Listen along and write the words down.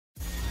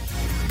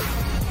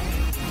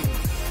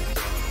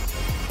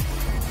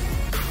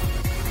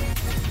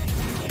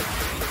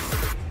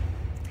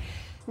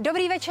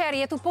Dobrý večer,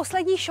 je tu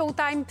poslední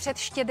Showtime před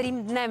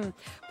Štědrým dnem.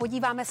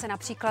 Podíváme se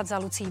například za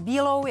Lucí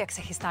Bílou, jak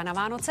se chystá na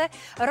Vánoce.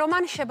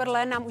 Roman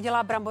Šeberle nám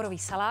udělá bramborový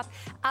salát.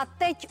 A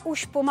teď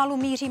už pomalu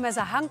míříme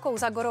za Hankou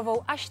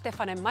Zagorovou a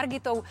Štefanem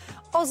Margitou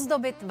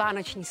ozdobit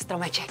vánoční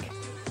stromeček.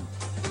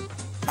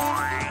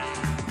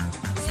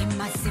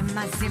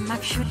 Zima,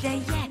 všude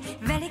je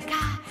veliká.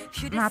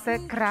 Máte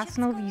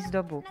krásnou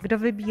výzdobu. Kdo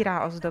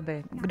vybírá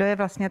ozdoby? Kdo je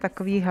vlastně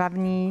takový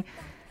hlavní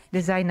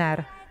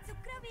designér?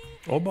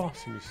 Oba,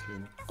 si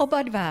myslím.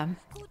 Oba dva,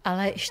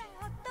 ale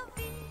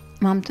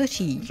mám to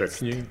říct.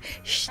 Řekni.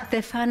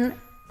 Štefan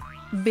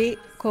by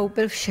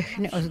koupil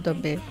všechny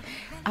ozdoby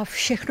a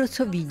všechno,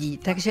 co vidí.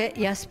 Takže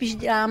já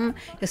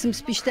jsem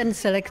spíš ten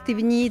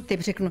selektivní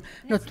typ, řeknu,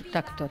 no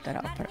tak to teda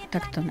opravdu,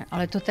 tak to ne,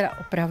 ale to teda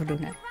opravdu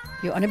ne.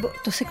 Jo, anebo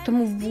to se k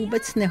tomu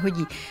vůbec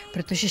nehodí,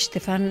 protože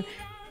Štefan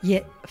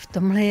v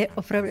tomhle je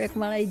opravdu jak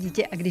malé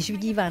dítě a když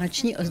vidí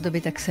vánoční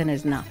ozdoby, tak se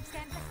nezná.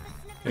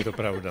 Je to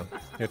pravda.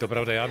 Je to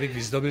pravda. Já bych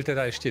vyzdobil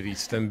teda ještě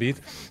víc ten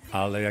byt,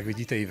 ale jak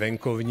vidíte, i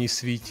venkovní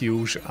svítí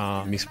už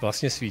a my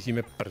vlastně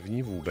svítíme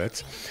první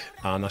vůbec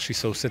a naši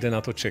sousedé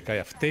na to čekají.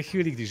 A v té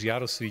chvíli, když já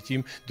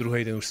rozsvítím,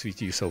 druhý den už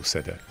svítí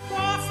sousedé.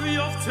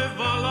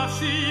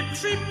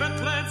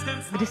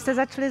 Kdy jste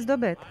začali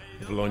zdobit?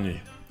 V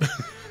loni.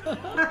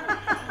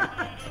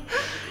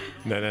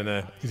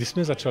 Ne. Kdy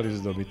jsme začali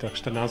zdobit? Tak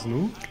 14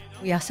 dnů?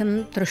 Já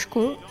jsem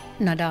trošku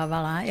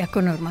nadávala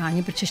jako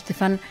normálně, protože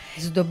Štefan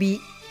zdobí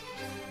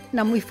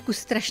na můj vkus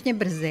strašně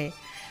brzy,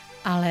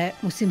 ale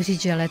musím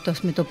říct, že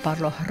letos mi to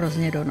padlo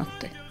hrozně do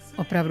noty.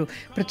 Opravdu.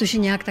 Protože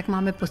nějak tak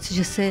máme pocit,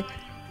 že si,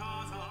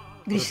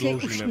 když si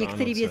už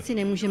některé věci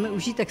nemůžeme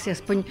užít, tak si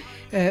aspoň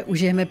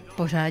užijeme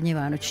pořádně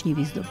vánoční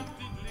výzdobu.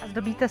 A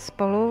zdobíte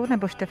spolu,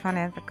 nebo Štefan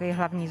je takový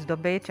hlavní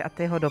zdobič a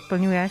ty ho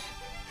doplňuješ?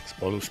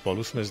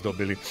 Spolu jsme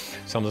zdobili.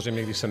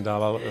 Samozřejmě, když jsem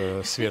dával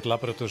světla,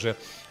 protože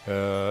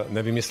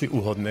nevím, jestli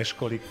uhodneš,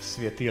 kolik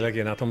světýlek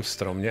je na tom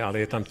stromě, ale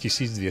je tam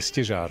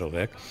 1200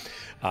 žárovek.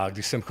 A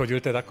když jsem chodil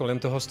teda kolem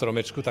toho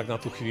stromečku, tak na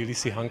tu chvíli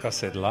si Hanka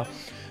sedla.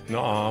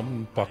 No a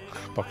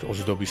pak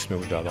ozdoby jsme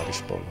už dávali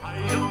spolu.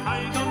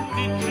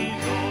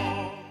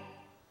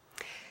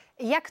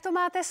 Jak to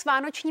máte s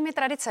vánočními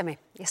tradicemi?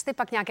 Jestli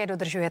pak nějaké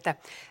dodržujete?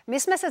 My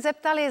jsme se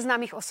zeptali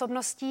známých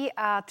osobností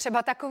a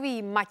třeba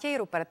takový Matěj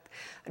Rupert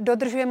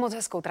dodržuje moc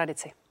hezkou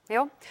tradici.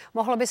 Jo?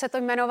 Mohlo by se to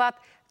jmenovat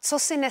Co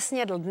si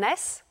nesnědl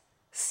dnes,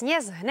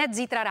 sněz hned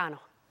zítra ráno.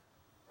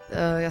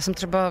 Já jsem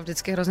třeba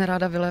vždycky hrozně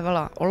ráda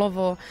vylévala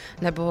olovo,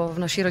 nebo v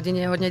naší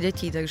rodině je hodně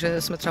dětí,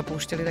 takže jsme třeba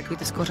pouštěli takový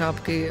ty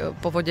skořápky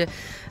po vodě.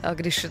 A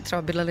když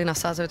třeba bydleli na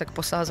Sázavě, tak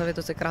posázeli,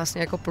 to se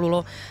krásně jako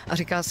plulo a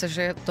říká se,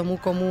 že tomu,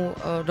 komu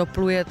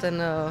dopluje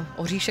ten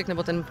oříšek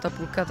nebo ta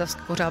půlka, ta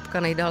skořápka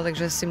nejdál,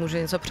 takže si může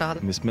něco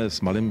přát. My jsme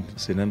s malým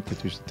synem,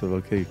 teď už je to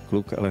velký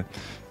kluk, ale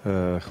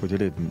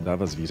chodili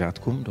dávat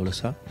zvířátkům do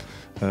lesa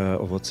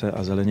ovoce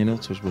a zeleninu,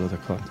 což bylo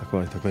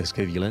takový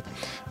hezký výlet.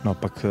 No a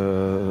pak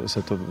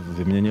se to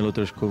vyměnilo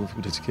trošku,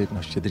 vždycky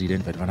na Štědrý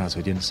den ve 12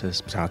 hodin se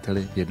s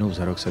přáteli jednou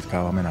za rok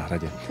setkáváme na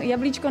hradě.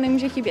 Jablíčko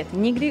nemůže chybět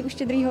nikdy u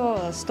štědrýho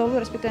stolu,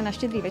 respektive na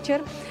štědrý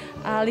večer.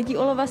 A lidí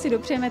olova si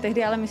dopřejeme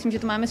tehdy, ale myslím, že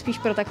to máme spíš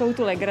pro takovou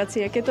tu legraci.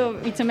 Jak je to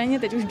víceméně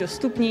teď už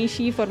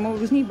dostupnější formou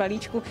různých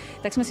balíčků,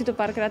 tak jsme si to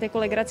párkrát jako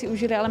legraci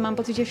užili, ale mám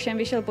pocit, že všem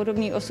vyšel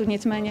podobný osud,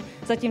 nicméně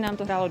zatím nám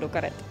to hrálo do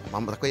karet.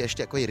 Mám takový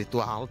ještě jako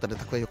rituál, tady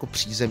takový jako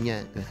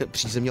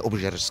přízemně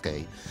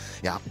obžerský.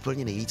 Já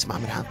úplně nejvíc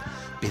mám rád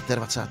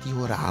 25.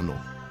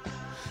 ráno.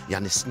 Já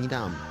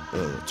nesnídám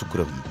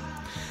cukroví,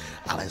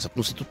 ale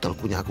zapnu si tu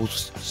telku nějakou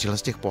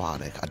z těch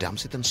pohádek a dám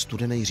si ten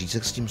studený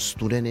řízek s tím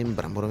studeným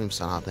bramborovým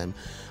salátem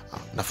a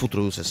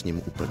nafutruju se s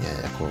ním úplně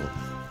jako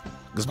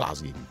k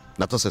zblázním.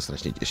 Na to se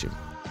strašně těším.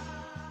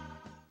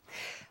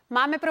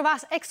 Máme pro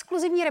vás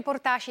exkluzivní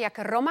reportáž, jak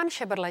Roman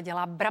Šeberle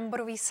dělá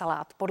bramborový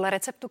salát podle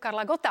receptu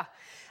Karla Gotta.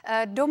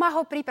 Doma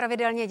ho prý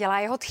pravidelně dělá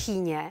jeho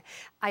tchýně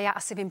a já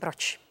asi vím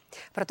proč.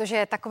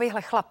 Protože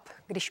takovýhle chlap,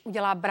 když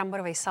udělá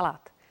bramborový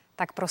salát,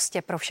 tak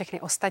prostě pro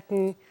všechny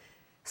ostatní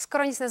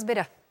skoro nic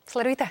nezbyde.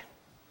 Sledujte.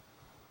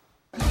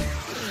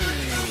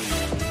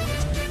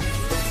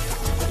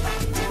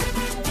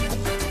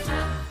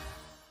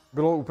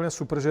 Bylo úplně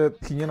super, že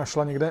tchýně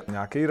našla někde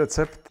nějaký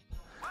recept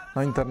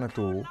na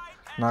internetu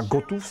na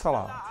Gottův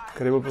salát,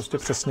 který byl prostě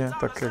přesně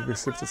tak, jak bych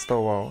si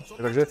představoval.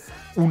 Takže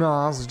u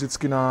nás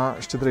vždycky na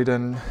Štědrý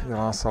den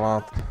dělá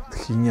salát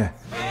tchýně.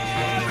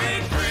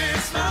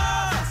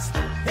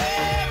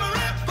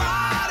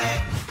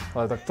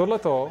 Ale tak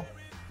tohleto,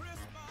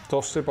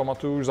 to si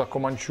pamatuju už za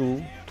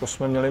Komančů, to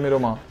jsme měli my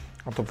doma.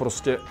 A to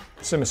prostě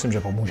si myslím,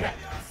 že pomůže.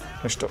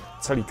 Než to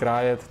celý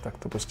krájet, tak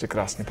to prostě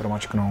krásně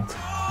promačknout.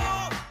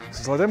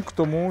 Vzhledem k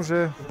tomu,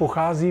 že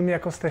pocházím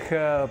jako z těch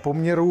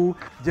poměrů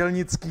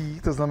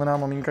dělnických, to znamená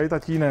maminka i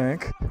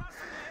tatínek,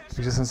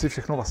 takže jsem si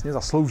všechno vlastně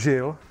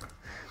zasloužil,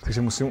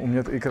 takže musím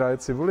umět i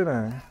krájet cibuli,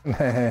 ne?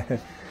 Ne,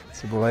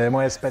 cibule je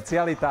moje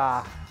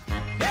specialita.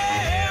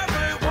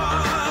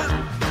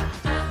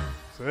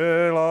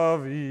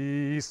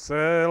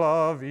 Se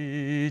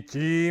laví,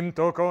 tím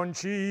to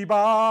končí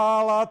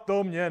bál a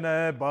to mě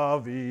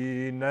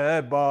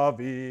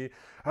nebaví.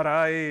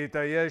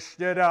 hrajte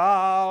ještě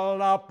dál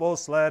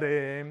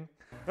naposledy.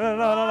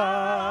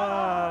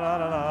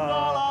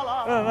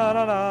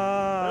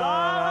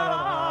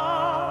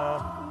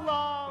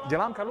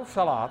 Dělám Karlův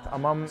salát a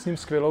mám s ním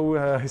skvělou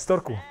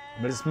historku.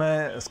 Byli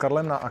jsme s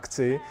Karlem na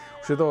akci,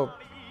 už je to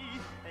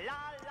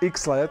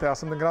x let, já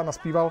jsem tenkrát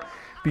naspíval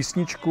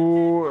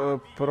písničku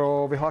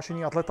pro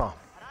vyhlášení atleta.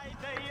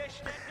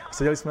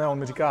 Seděli jsme a on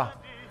mi říká,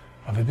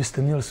 a vy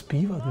byste měl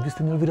zpívat, vy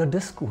byste měl vydat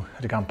desku.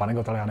 Říkám, pane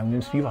Gott, ale já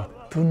neumím zpívat.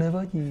 To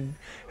nevadí.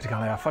 Říkám,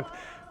 ale já fakt,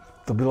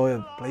 to bylo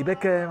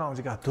playbackem a on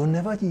říká, to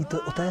nevadí,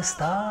 to je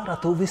star a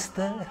to vy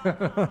jste.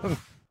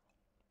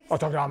 A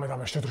tak dáme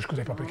tam ještě trošku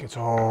té papriky,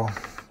 co?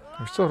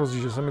 Víš co,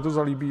 hrozí, že se mi to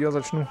zalíbí a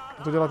začnu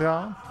to dělat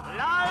já?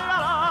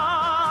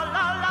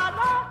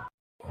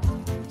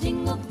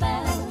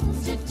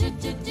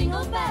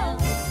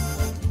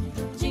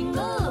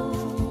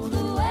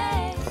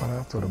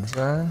 Pane, to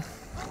dobře.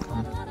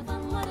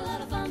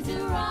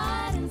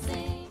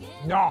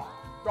 No,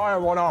 to je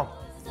ono.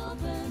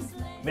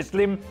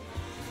 Myslím,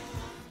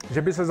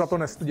 že by se za to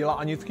nestydila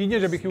ani tchýně,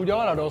 že bych jí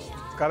udělal radost.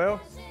 Karel?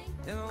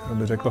 Karel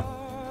by řekl.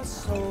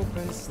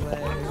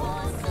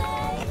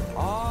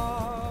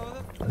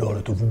 No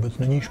ale to vůbec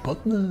není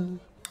špatné.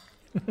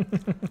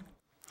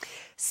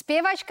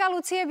 Zpěvačka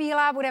Lucie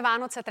Bílá bude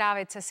Vánoce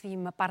trávit se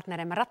svým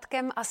partnerem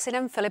Radkem a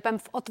synem Filipem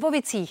v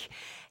Otvovicích.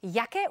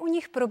 Jaké u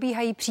nich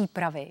probíhají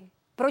přípravy?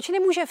 Proč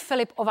nemůže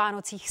Filip o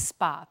Vánocích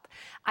spát?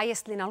 A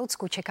jestli na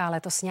Lucku čeká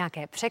letos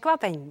nějaké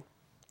překvapení?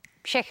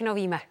 Všechno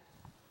víme.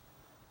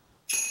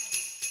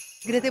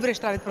 Kde ty budeš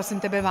trávit, prosím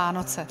tebe,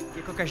 Vánoce?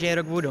 Jako každý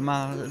rok budu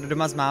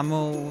doma s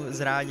mámou, s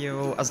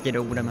Ráďou a s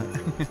dědou budeme.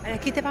 A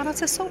jaký ty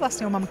Vánoce jsou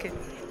vlastně u mamky?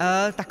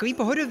 Takový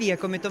pohodový,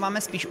 jako my to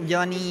máme spíš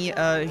udělaný,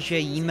 že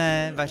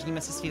jíme,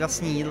 vaříme si svý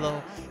vlastní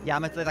jídlo,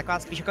 děláme to, je taková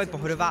spíš jako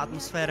pohodová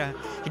atmosféra.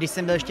 Když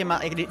jsem byl ještě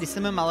když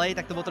jsem byl malej,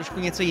 tak to bylo trošku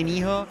něco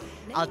jiného,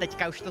 ale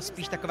teďka už to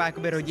spíš taková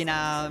jakoby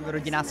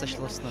rodinná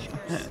sešlost. No.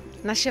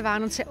 Naše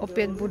Vánoce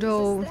opět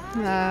budou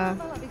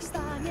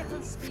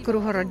v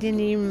kruhu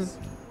rodinným,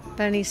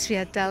 plný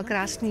světel,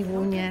 krásný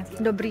vůně,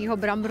 dobrýho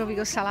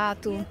bramborového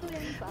salátu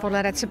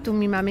podle receptu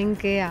mý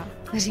maminky a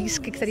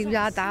řízky, který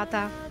udělá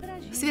táta.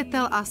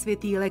 Světel a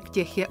světýlek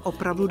těch je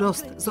opravdu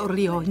dost. Z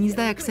Orlího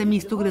hnízda, jak se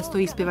místu, kde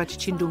stojí zpěvač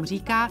Čindum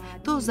říká,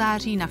 to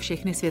září na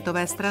všechny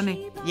světové strany.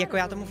 Jako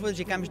já tomu furt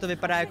říkám, že to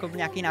vypadá jako v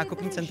nějaký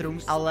nákupní centrum,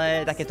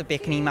 ale tak je to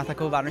pěkný, má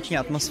takovou vánoční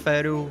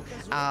atmosféru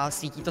a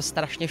svítí to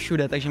strašně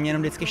všude, takže mě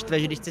jenom vždycky štve,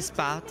 že když chci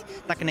spát,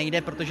 tak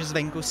nejde, protože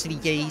zvenku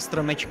svítějí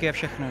stromečky a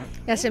všechno.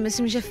 Já si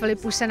myslím, že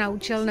Filip už se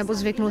naučil nebo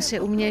zvyknul si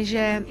u mě,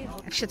 že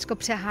všecko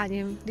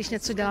přeháním, když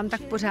něco dělám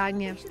tak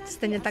pořádně,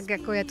 stejně tak,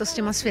 jako je to s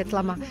těma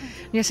světlama.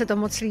 Mně se to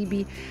moc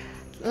líbí.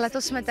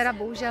 Letos jsme teda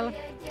bohužel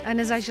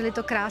nezažili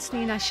to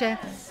krásné naše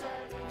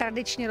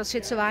tradiční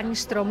rozsvěcování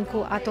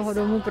stromku a toho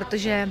domu,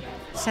 protože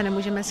se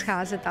nemůžeme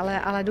scházet,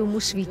 ale dům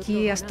už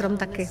svítí a strom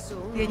taky.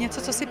 Je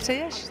něco, co si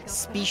přeješ?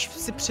 Spíš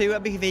si přeju,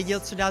 abych věděl,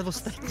 co dát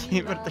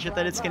ostatní, protože to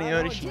je vždycky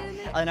nejhorší.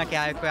 Ale jinak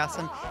já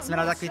jsem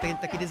rád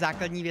taky ty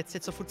základní věci,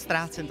 co furt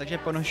ztrácím, takže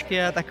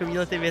ponožky a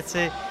takovéhle ty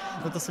věci,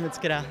 no to jsem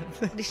vždycky rád.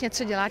 Když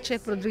něco dělá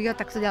člověk pro druhého,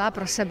 tak to dělá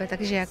pro sebe,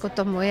 takže jako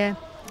to moje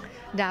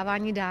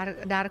dávání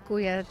dárku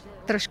je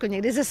trošku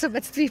někdy ze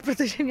sobectví,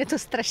 protože mě to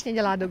strašně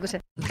dělá dobře.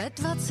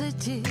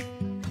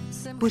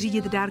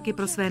 Pořídit dárky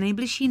pro své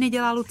nejbližší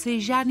nedělá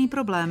Luci žádný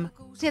problém.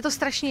 Je to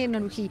strašně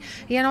jednoduchý,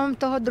 jenom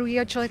toho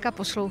druhého člověka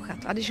poslouchat.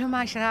 A když ho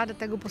máš ráda,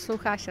 tak ho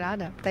posloucháš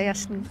ráda, to je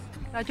jasný.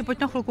 Já tě pojď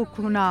na chvilku k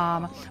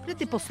nám, protože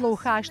ty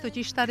posloucháš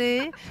totiž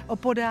tady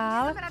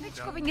opodál. Já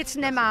Radičkovi nic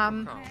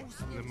nemám.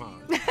 Nemá.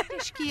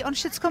 Těžký, on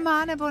všecko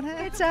má, nebo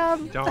ne?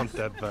 Já mám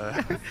tebe.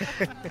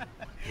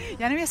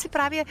 Já nevím, jestli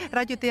právě,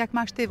 Raďo, ty jak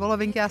máš ty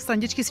volovinky a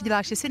strandičky si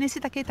děláš, jestli nejsi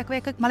taky takový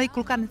jako malý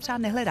kluka, třeba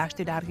nehledáš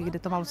ty dárky, kde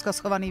to má Lucka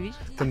schovaný, víš?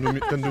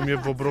 Ten dům je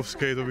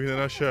obrovský, to bych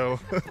nenašel.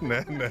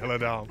 Ne,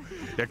 nehledám.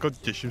 Jako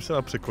těším se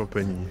na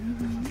překvapení.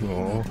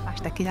 No.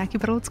 Máš taky nějaký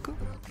pro Lucku?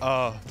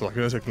 A to taky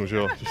neřeknu, že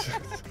jo.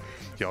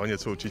 Jo,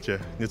 něco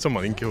určitě, něco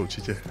malinkého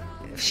určitě.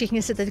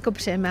 Všichni si teďko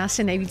přejeme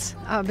asi nejvíc,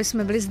 aby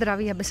jsme byli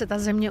zdraví, aby se ta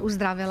země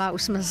uzdravila a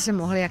už jsme zase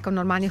mohli jako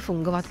normálně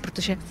fungovat,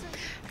 protože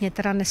mě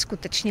teda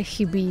neskutečně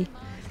chybí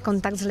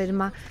kontakt s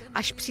lidma,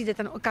 až přijde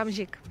ten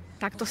okamžik.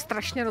 Tak to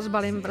strašně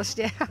rozbalím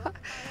prostě.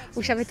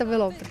 Už aby to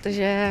bylo,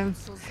 protože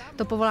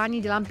to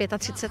povolání dělám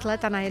 35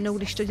 let a najednou,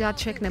 když to dělat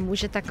člověk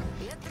nemůže, tak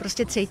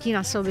prostě cítí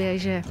na sobě,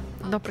 že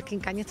no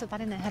prkínka, něco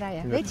tady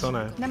nehraje. Něco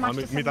ne, a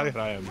my tady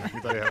hrajeme.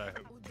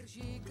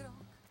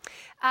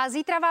 A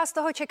zítra vás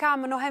toho čeká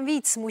mnohem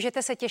víc.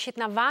 Můžete se těšit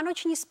na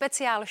vánoční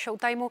speciál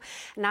Showtimeu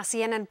na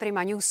CNN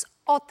Prima News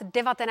od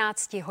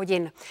 19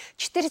 hodin.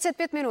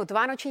 45 minut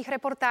vánočních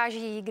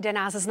reportáží, kde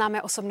nás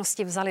známé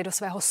osobnosti vzali do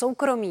svého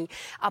soukromí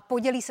a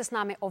podělí se s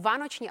námi o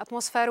vánoční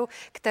atmosféru,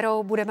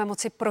 kterou budeme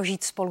moci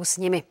prožít spolu s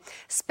nimi.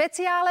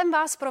 Speciálem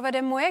vás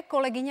provede moje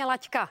kolegyně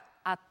Laďka.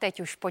 A teď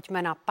už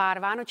pojďme na pár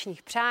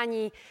vánočních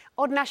přání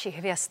od našich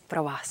hvězd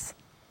pro vás.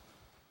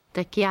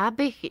 Tak já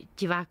bych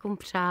divákům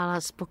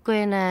přála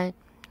spokojené,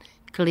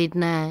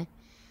 klidné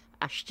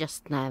a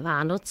šťastné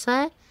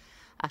Vánoce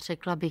a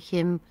řekla bych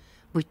jim,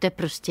 buďte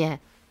prostě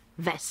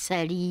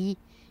veselí,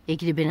 i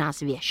kdyby nás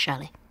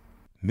věšali.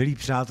 Milí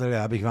přátelé,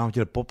 já bych vám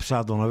chtěl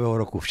popřát do nového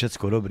roku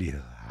všecko dobrý.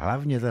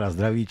 Hlavně teda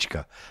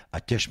zdravíčka a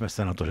těšme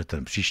se na to, že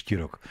ten příští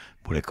rok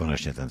bude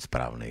konečně ten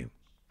správný.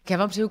 Já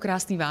vám přeju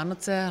krásný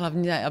Vánoce,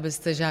 hlavně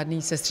abyste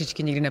žádný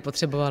sestřičky nikdy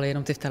nepotřebovali,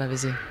 jenom ty v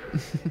televizi.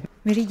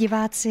 Milí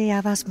diváci,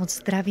 já vás moc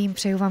zdravím,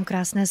 přeju vám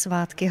krásné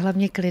svátky,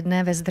 hlavně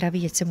klidné ve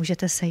zdraví, ať se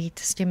můžete sejít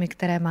s těmi,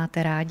 které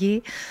máte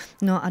rádi.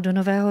 No a do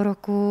nového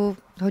roku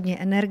hodně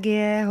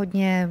energie,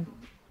 hodně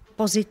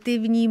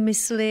pozitivní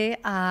mysli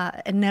a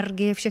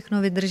energie,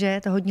 všechno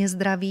vydržet, hodně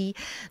zdraví.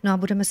 No a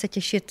budeme se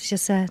těšit, že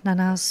se na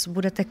nás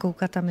budete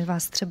koukat a my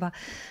vás třeba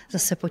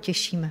zase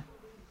potěšíme.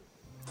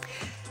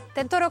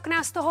 Tento rok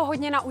nás toho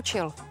hodně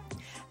naučil.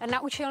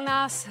 Naučil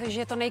nás,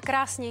 že to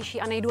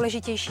nejkrásnější a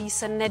nejdůležitější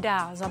se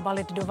nedá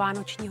zabalit do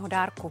vánočního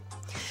dárku.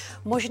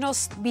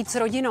 Možnost být s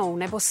rodinou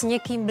nebo s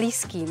někým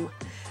blízkým,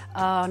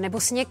 nebo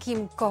s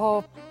někým,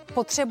 koho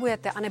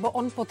potřebujete, anebo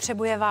on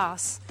potřebuje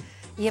vás,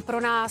 je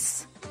pro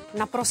nás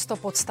naprosto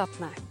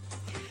podstatné.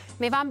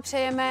 My vám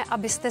přejeme,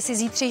 abyste si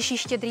zítřejší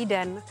Štědrý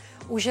den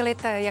užili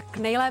jak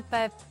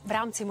nejlépe v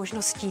rámci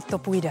možností to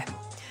půjde.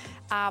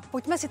 A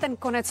pojďme si ten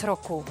konec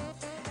roku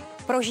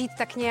prožít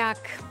tak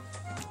nějak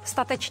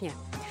statečně,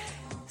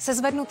 se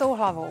zvednutou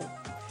hlavou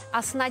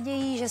a s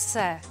nadějí, že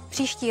se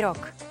příští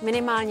rok,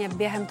 minimálně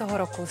během toho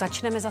roku,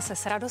 začneme zase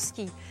s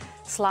radostí,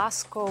 s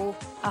láskou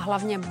a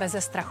hlavně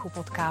beze strachu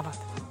potkávat.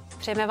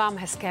 Přejeme vám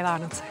hezké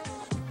Vánoce.